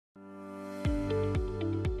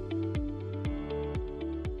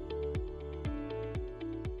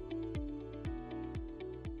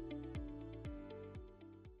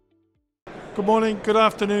Good morning, good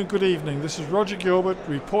afternoon, good evening. This is Roger Gilbert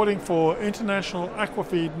reporting for International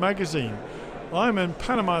Aquafeed magazine. I'm in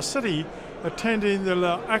Panama City attending the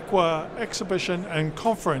LACQUA exhibition and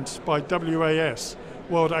conference by WAS,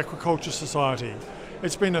 World Aquaculture Society.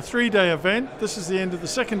 It's been a 3-day event. This is the end of the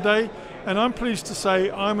second day, and I'm pleased to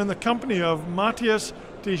say I'm in the company of Matthijs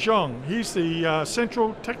de Jong. He's the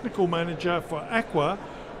Central Technical Manager for Aqua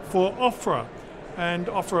for ORFFA. And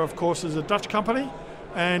ORFFA, of course, is a Dutch company,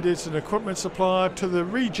 and it's an equipment supplier to the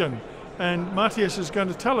region. And Matthijs is going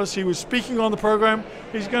to tell us, he was speaking on the program,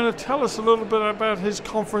 he's going to tell us a little bit about his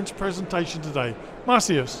conference presentation today.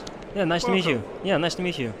 Matthijs. Yeah, nice to meet you. Yeah, nice to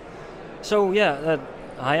meet you. So yeah,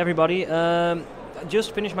 hi everybody.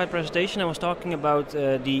 Just finished my presentation. I was talking about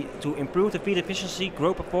to improve the feed efficiency,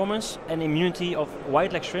 grow performance and immunity of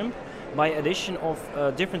white leg shrimp by addition of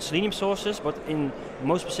different selenium sources, but in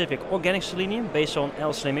most specific organic selenium based on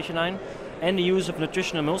L-Selenium, and the use of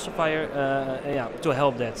nutritional emulsifier to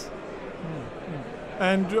help that.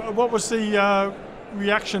 And what was the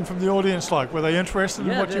reaction from the audience like? Were they interested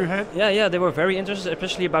in what you had? Yeah, they were very interested,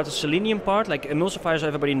 especially about the selenium part. Like emulsifiers,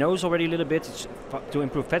 everybody knows already a little bit. It's to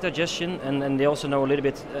improve fat digestion, and they also know a little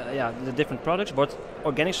bit, the different products. But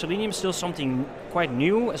organic selenium is still something quite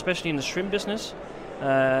new, especially in the shrimp business.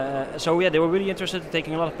 So yeah, they were really interested in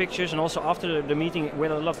taking a lot of pictures, and also after the meeting, we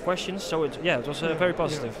had a lot of questions. So it was very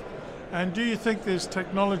positive. Yeah. And do you think this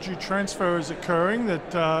technology transfer is occurring?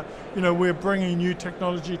 That we're bringing new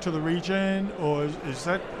technology to the region, or is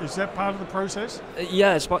that part of the process?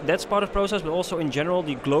 Yeah, that's part of the process, but also in general,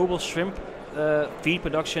 the global shrimp shrimp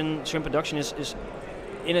production is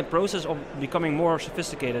in a process of becoming more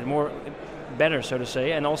sophisticated, better, so to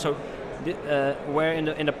say, and also where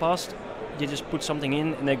in the past you just put something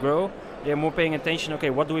in and they grow. They're more paying attention,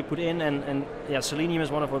 okay, what do we put in? And selenium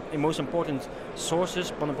is one of the most important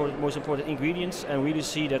sources, one of the most important ingredients, and we really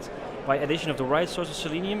see that by addition of the right source of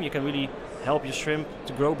selenium, you can really help your shrimp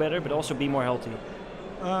to grow better, but also be more healthy.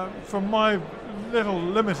 From my little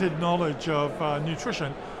limited knowledge of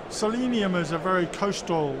nutrition, selenium is a very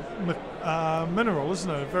coastal mineral,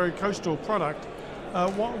 isn't it? A very coastal product.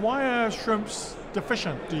 Why are shrimps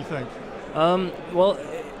deficient, do you think? Well,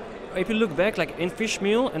 if you look back, like in fish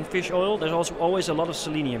meal and fish oil, there's also always a lot of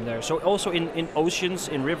selenium there. So also in oceans,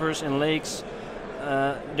 in rivers, in lakes,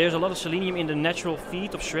 there's a lot of selenium in the natural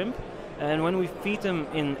feed of shrimp. And when we feed them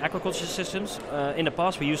in aquaculture systems, in the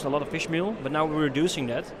past we used a lot of fish meal, but now we're reducing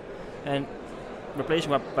that and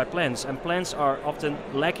replacing it by plants. And plants are often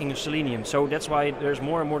lacking selenium, so that's why there's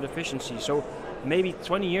more and more deficiency. So maybe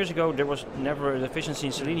 20 years ago there was never a deficiency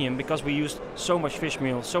in selenium because we used so much fish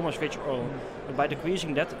meal, so much fish oil. But by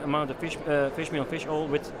decreasing that amount of fish meal and fish oil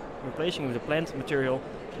with replacing with the plant material,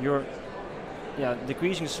 you're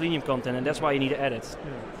decreasing the selenium content, and that's why you need to add it.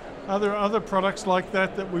 Yeah. Are there other products like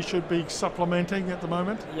that we should be supplementing at the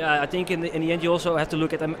moment? Yeah, I think in the end you also have to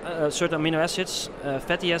look at certain amino acids,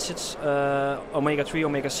 fatty acids, omega-3,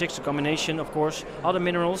 omega-6, the combination, of course, other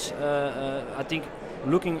minerals. I think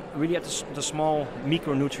looking really at the small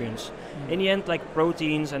micronutrients. In the end, like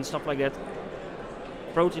proteins and stuff like that,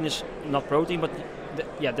 protein is not protein, but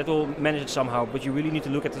that will manage it somehow. But you really need to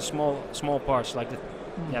look at the small parts, like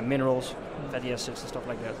the minerals, fatty acids and stuff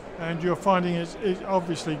like that. And you're finding is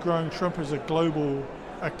obviously growing shrimp is a global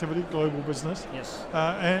activity, global business. Yes.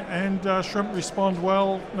 And shrimp respond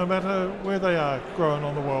well no matter where they are growing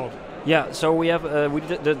on the world. Yeah, so we have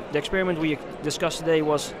the experiment we discussed today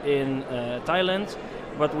was in Thailand,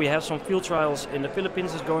 but we have some field trials in the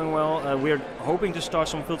Philippines is going well. We're hoping to start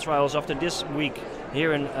some field trials after this week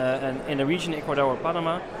here in the region Ecuador or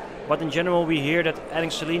Panama. But in general, we hear that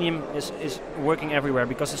adding selenium is working everywhere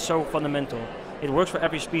because it's so fundamental. It works for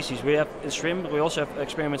every species. We have in shrimp, but we also have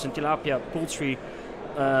experiments in tilapia, poultry,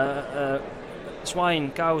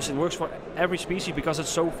 swine, cows. It works for every species because it's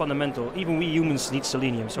so fundamental. Even we humans need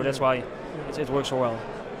selenium, so that's why it works so well.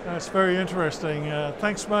 That's very interesting.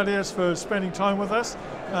 Thanks, Matthijs, for spending time with us.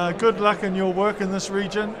 Good luck in your work in this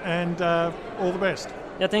region, and all the best.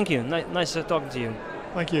 Yeah, thank you. Nice talking to you.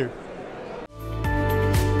 Thank you.